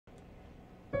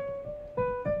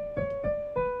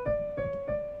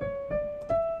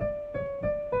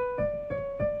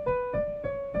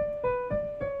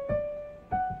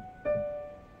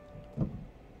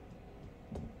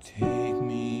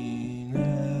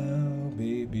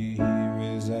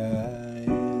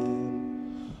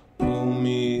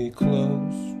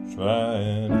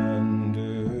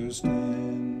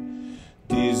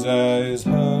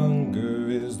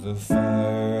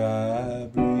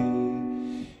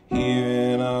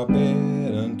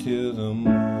until the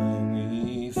morning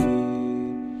we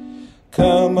feed.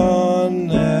 Come on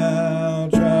now,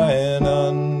 try and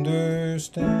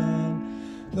understand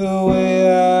the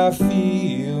way I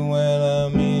feel when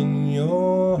I'm in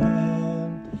your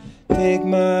hand. Take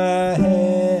my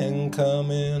hand,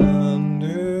 come in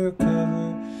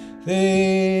undercover.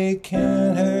 They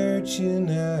can't hurt you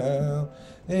now.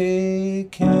 They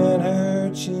can't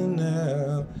hurt you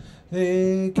now.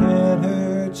 They can't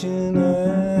hurt you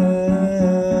now.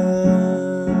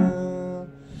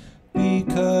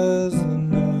 Because the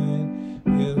night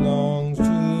belongs to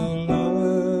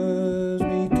lovers.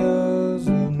 Because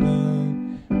the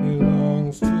night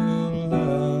belongs to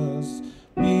us.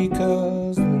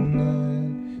 Because the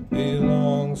night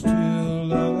belongs to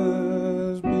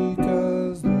lovers.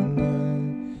 Because the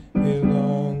night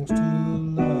belongs to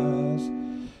us.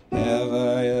 Have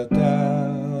I a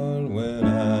doubt when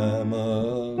I'm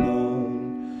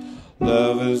alone?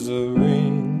 Love is a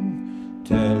ring,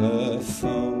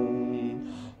 telephone.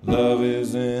 Love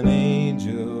is an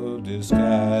angel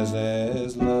disguised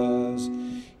as lust.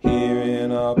 Here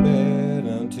in our bed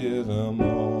until the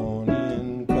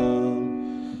morning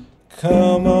come.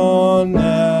 Come on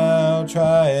now,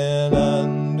 try and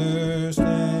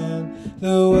understand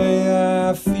the way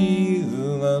I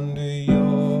feel under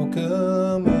your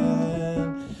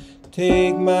command.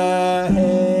 Take my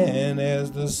hand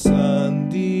as the sun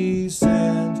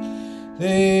descends.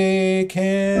 They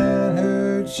can't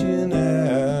hurt you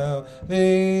now.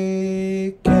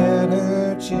 They can't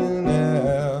hurt you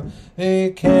now.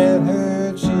 They can't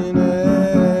hurt you now.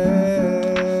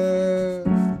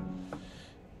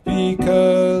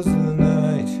 Because the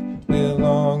night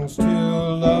belongs to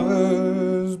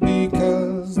lovers.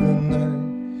 Because the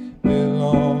night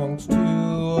belongs to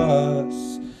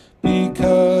us.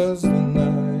 Because the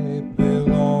night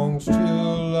belongs to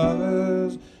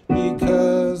lovers.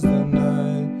 Because the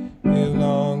night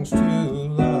belongs to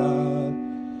love.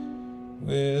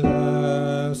 With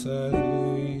us as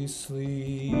we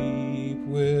sleep,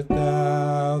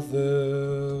 without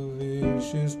the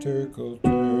vicious turtle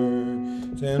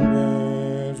turns and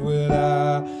burns.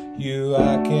 Without you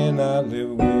I cannot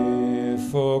live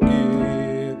with.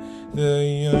 Forgive the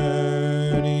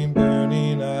yearning,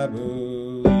 burning, I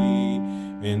believe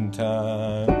in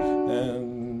time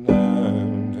and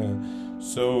time.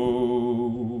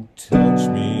 So touch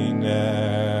me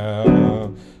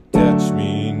now, touch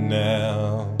me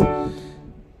now,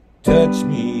 touch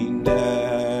me now.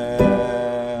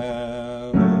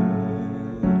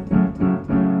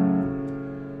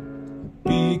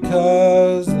 Because